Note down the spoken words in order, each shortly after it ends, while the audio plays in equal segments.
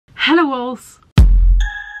Hello walls!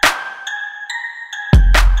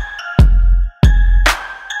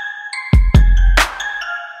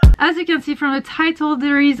 As you can see from the title,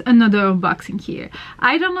 there is another unboxing here.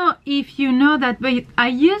 I don't know if you know that, but I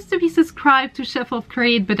used to be subscribed to ShelfLove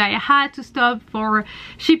Create, but I had to stop for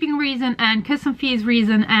shipping reason and custom fees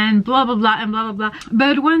reason and blah blah blah and blah blah blah.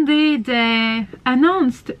 But one day they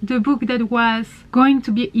announced the book that was going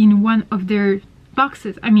to be in one of their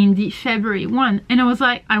boxes, I mean the February one, and I was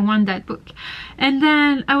like, I want that book. And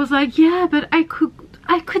then I was like, yeah, but I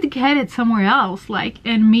could get it somewhere else, like,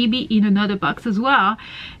 and maybe in another box as well.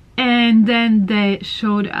 And then they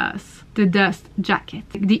showed us the dust jacket,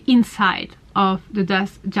 the inside of the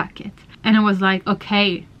dust jacket, and I was like,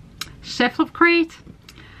 okay, ShelfLove Create,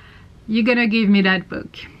 you're gonna give me that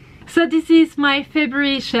book. So this is my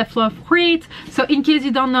February ShelfLove Create. So in case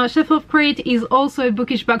you don't know, ShelfLove Create is also a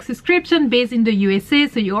bookish box subscription based in the USA.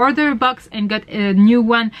 So you order a box and got a new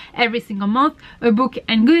one every single month, a book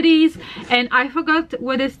and goodies. And I forgot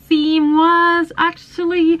what the theme was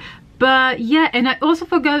actually, but yeah, and I also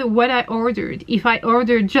forgot what I ordered, if I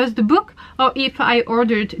ordered just the book or if I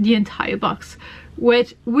ordered the entire box,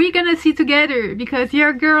 which we're gonna see together because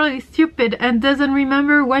your girl is stupid and doesn't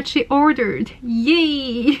remember what she ordered.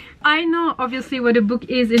 Yay! I know obviously what the book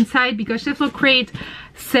is inside because ShelfLove Create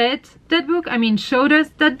said that book, I mean showed us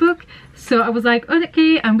that book. So I was like,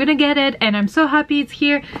 okay, I'm gonna get it, and I'm so happy it's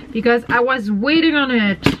here because I was waiting on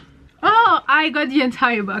it. Oh, I got the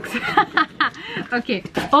entire box. Okay,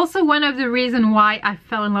 also one of the reasons why I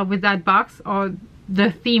fell in love with that box or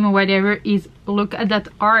the theme or whatever is look at that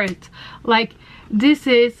art. Like, this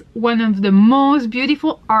is one of the most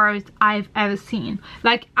beautiful art I've ever seen.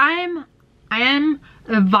 Like, I am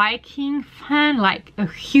a Viking fan, like a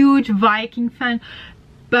huge Viking fan,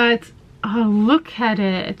 but oh, look at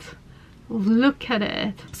it. Look at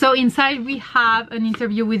it. So inside we have an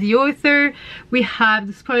interview with the author, we have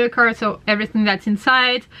the spoiler card, so everything that's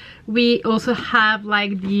inside. We also have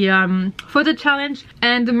like the photo challenge,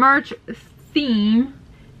 and the merch theme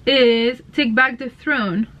is Take Back the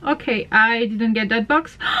Throne. Okay, I didn't get that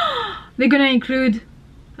box. They're gonna include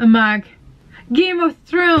a mug, Game of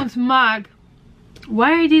Thrones mug.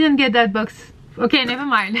 Why I didn't get that box? Okay, never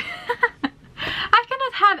mind. I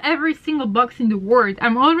cannot have every single box in the world.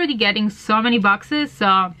 I'm already getting so many boxes,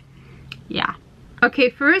 so yeah. Okay,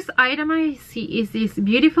 first item I see is this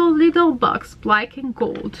beautiful little box, black and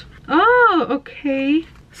gold. Oh, okay.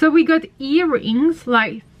 So we got earrings,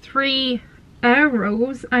 like 3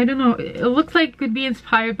 arrows. I don't know, it looks like it could be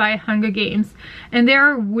inspired by Hunger Games, and they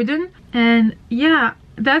are wooden. And yeah,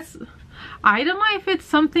 that's, I don't know if it's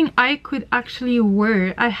something I could actually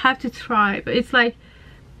wear. I have to try, but it's like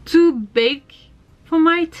too big for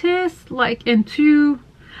my taste, like, and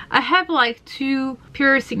I have like 2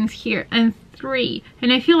 piercings here and 3,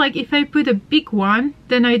 and I feel like if I put a big one,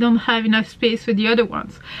 then I don't have enough space for the other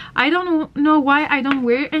ones. I don't know why I don't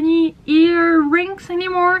wear any earrings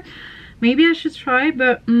anymore. Maybe I should try,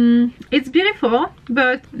 but it's beautiful,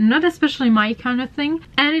 but not especially my kind of thing.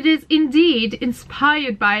 And it is indeed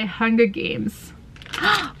inspired by Hunger Games.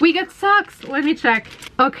 We got socks. Let me check.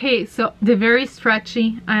 Okay, so they're very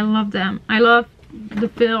stretchy. I love them. I love the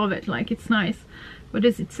feel of it, like it's nice. What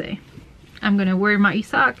does it say? I'm gonna wear my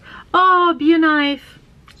sock. Oh, be a knife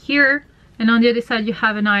here, and on the other side you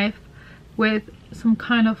have a knife with some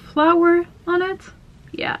kind of flower on it.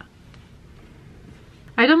 Yeah,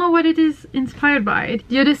 I don't know what it is inspired by.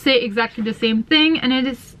 The others say exactly the same thing, and it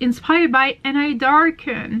is inspired by And I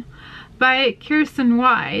Darken by Kirsten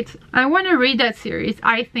White. I want to read that series.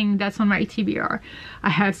 I think that's on my TBR. I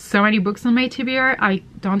have so many books on my TBR, I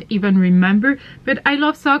don't even remember, but I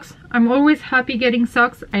love socks. I'm always happy getting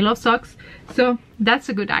socks. I love socks, so that's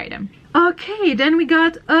a good item. Okay, then we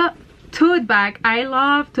got a tote bag. I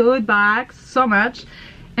love tote bags so much,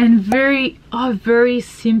 and very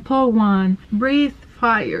simple one. Breathe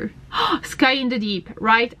Fire. Sky in the Deep,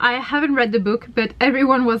 right? I haven't read the book, but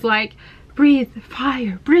everyone was like, breathe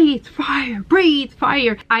fire, breathe fire, breathe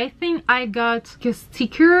fire. I think I got a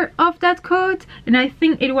sticker of that quote, and I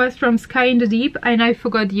think it was from Sky in the Deep, and I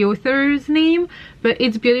forgot the author's name, but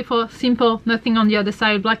it's beautiful, simple, nothing on the other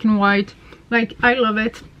side, black and white. Like, I love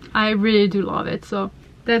it. I really do love it, so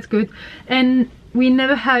that's good. And we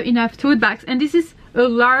never have enough tote bags, and this is a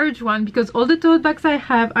large one because all the tote bags I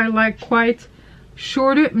have are like quite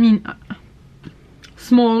shorter, I mean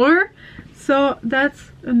smaller, so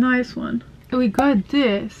that's a nice one. We got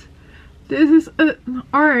this. This is an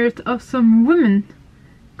art of some woman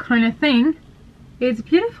kind of thing. It's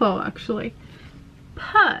beautiful actually,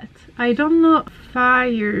 but I don't know.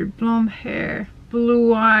 Fire, blonde hair,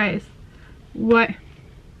 blue eyes. What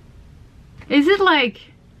is it?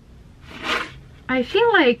 Like I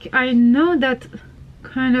feel like I know that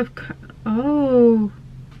kind of... Oh,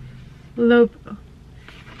 love.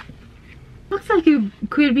 Looks like it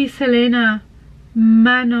could be Selena,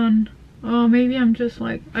 Manon. Oh, maybe I'm just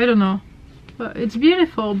like, I don't know. But it's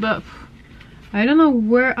beautiful, but I don't know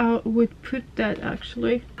where I would put that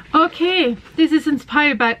actually. Okay, this is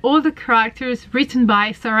inspired by all the characters written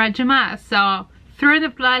by Sarah Jamas. So Throne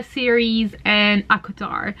of Glass series and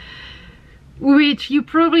Akotar, which you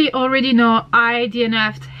probably already know. I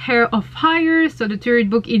DNF'd Hair of Fire, so the third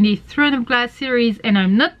book in the Throne of Glass series, and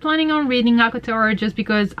I'm not planning on reading Akotar just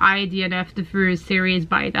because I DNF'd the first series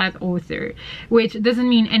by that author, which doesn't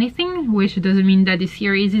mean anything, which doesn't mean that the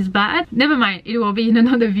series is bad. Never mind, it will be in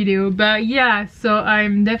another video. But yeah, so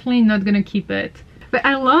I'm definitely not gonna keep it. But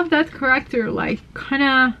I love that character, like kind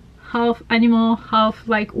of half animal, half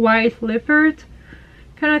like white leopard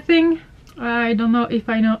kind of thing. I don't know if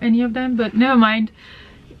I know any of them, but never mind.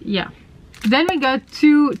 Yeah. Then we got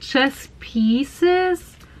 2 chess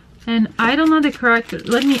pieces, and I don't know the character.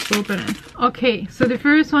 Let me open it. Okay, so the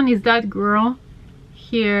first one is that girl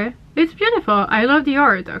here. It's beautiful. I love the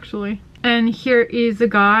art actually. And here is a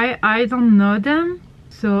guy. I don't know them,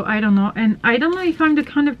 so I don't know. And I don't know if I'm the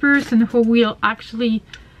kind of person who will actually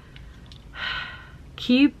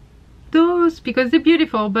keep those because they're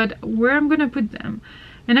beautiful, but where I'm gonna put them?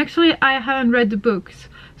 And actually I haven't read the books,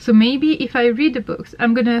 so maybe if I read the books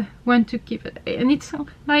I'm gonna want to keep it. And it's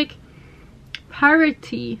like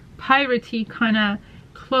piratey kind of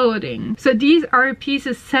clothing. So these are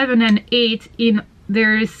pieces 7 and 8 in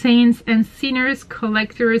their Saints and Sinners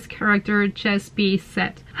Collector's Character Chess Piece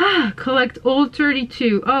set. Collect all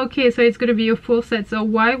 32. Oh, okay, so it's gonna be a full set, so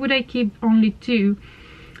why would I keep only 2?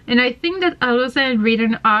 And I think that I also had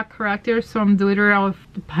written a characters from Daughter of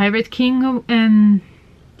the Pirate King and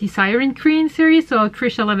the Siren Queen series, so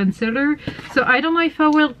Tricia Levenseller. So I don't know if I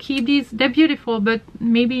will keep these. They're beautiful, but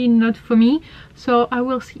maybe not for me, so I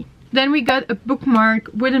will see. Then we got a bookmark,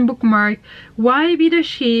 wooden bookmark, Why Be the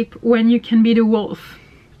Sheep When You Can Be the Wolf,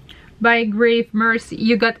 by Grave Mercy.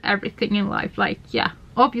 You got everything in life, like, yeah,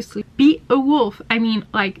 obviously be a wolf. I mean,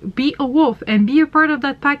 like, be a wolf and be a part of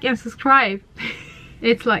that pack and subscribe.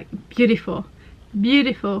 It's like beautiful,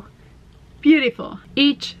 beautiful, beautiful.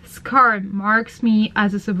 Each scar marks me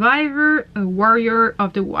as a survivor, a warrior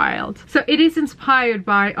of the wild. So it is inspired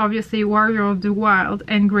by obviously Warrior of the Wild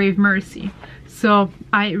and Grave Mercy. So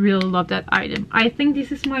I really love that item. I think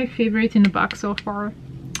this is my favorite in the box so far.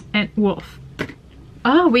 And wolf.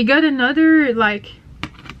 Oh, we got another like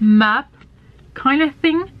map kind of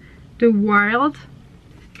thing, the wild,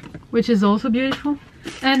 which is also beautiful.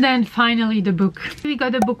 And then finally the book. We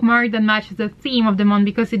got a bookmark that matches the theme of the month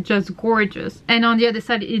because it's just gorgeous. And on the other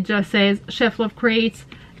side it just says ShelfLove Creates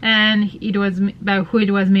and it was about who it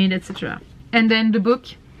was made, etc. And then the book.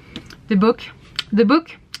 Look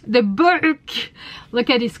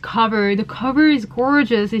at this cover. The cover is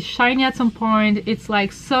gorgeous. It's shiny at some point. It's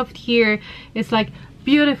like soft here. It's like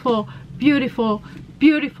beautiful, beautiful,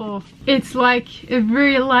 beautiful. It's like a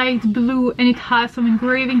very light blue and it has some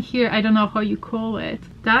engraving here. I don't know how you call it.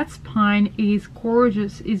 That spine is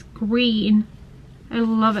gorgeous. It's green. I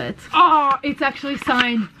love it. Oh, it's actually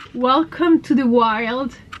signed Welcome to the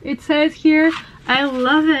Wild, it says here. I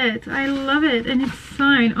love it. I love it. And it's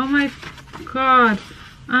signed. Oh my god,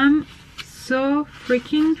 I'm so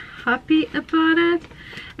freaking happy about it.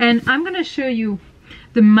 And I'm gonna show you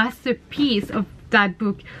the masterpiece of that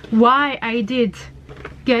book, why I did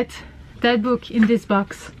get that book in this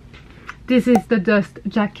box. This is the dust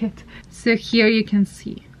jacket. So here you can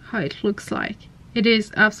see how it looks like. It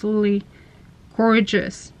is absolutely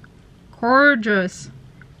gorgeous, gorgeous,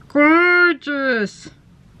 gorgeous.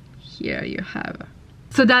 Here you have it.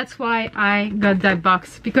 So that's why I got that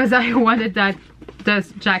box, because I wanted that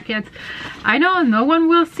dust jacket. I know no one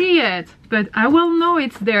will see it, but I will know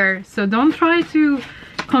it's there. So don't try to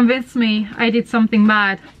convince me I did something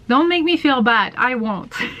bad. Don't make me feel bad. I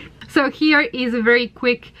won't. So here is a very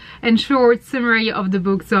quick and short summary of the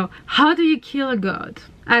book. So, how do you kill a god?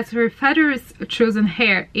 As her father's chosen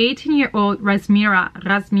heir, 18-year-old Rasmira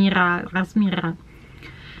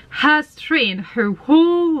has trained her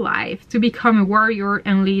whole life to become a warrior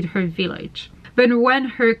and lead her village. But when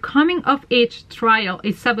her coming of age trial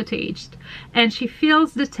is sabotaged and she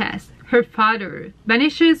fails the test, her father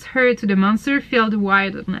banishes her to the monster-filled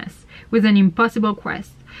wilderness with an impossible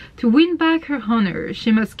quest. To win back her honor,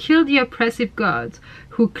 she must kill the oppressive god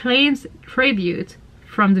who claims tribute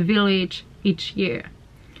from the village each year,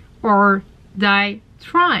 or die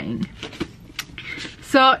trying.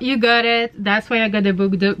 So you got it. That's why I got the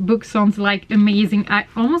book. The book sounds like amazing. I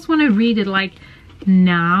almost want to read it like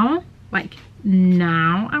now. Like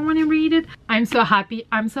now I want to read it. I'm so happy.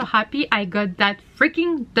 I'm so happy I got that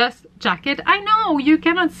freaking dust jacket. I know you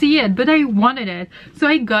cannot see it, but I wanted it, so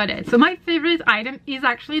I got it. So my favorite item is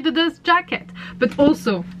actually the dust jacket, but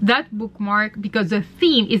also that bookmark because the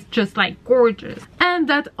theme is just like gorgeous, and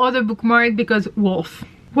that other bookmark because wolf.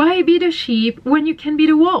 Why be the sheep when you can be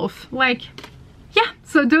the wolf? Like, yeah,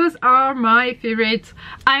 so those are my favorite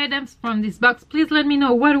items from this box. Please let me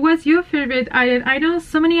know what was your favorite item. I know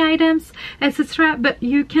so many items, etc., but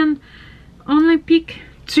you can only pick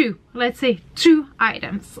two. Let's say 2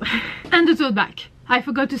 items. And the tote bag. I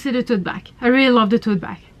forgot to say the tote bag. I really love the tote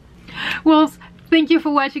bag. Wolves, thank you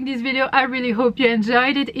for watching this video. I really hope you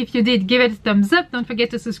enjoyed it. If you did, give it a thumbs up. Don't forget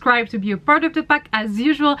to subscribe to be a part of the pack as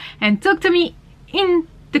usual, and talk to me in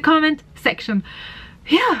the comment section.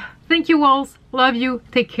 Yeah, thank you, wolves. Love you.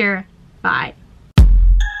 Take care. Bye.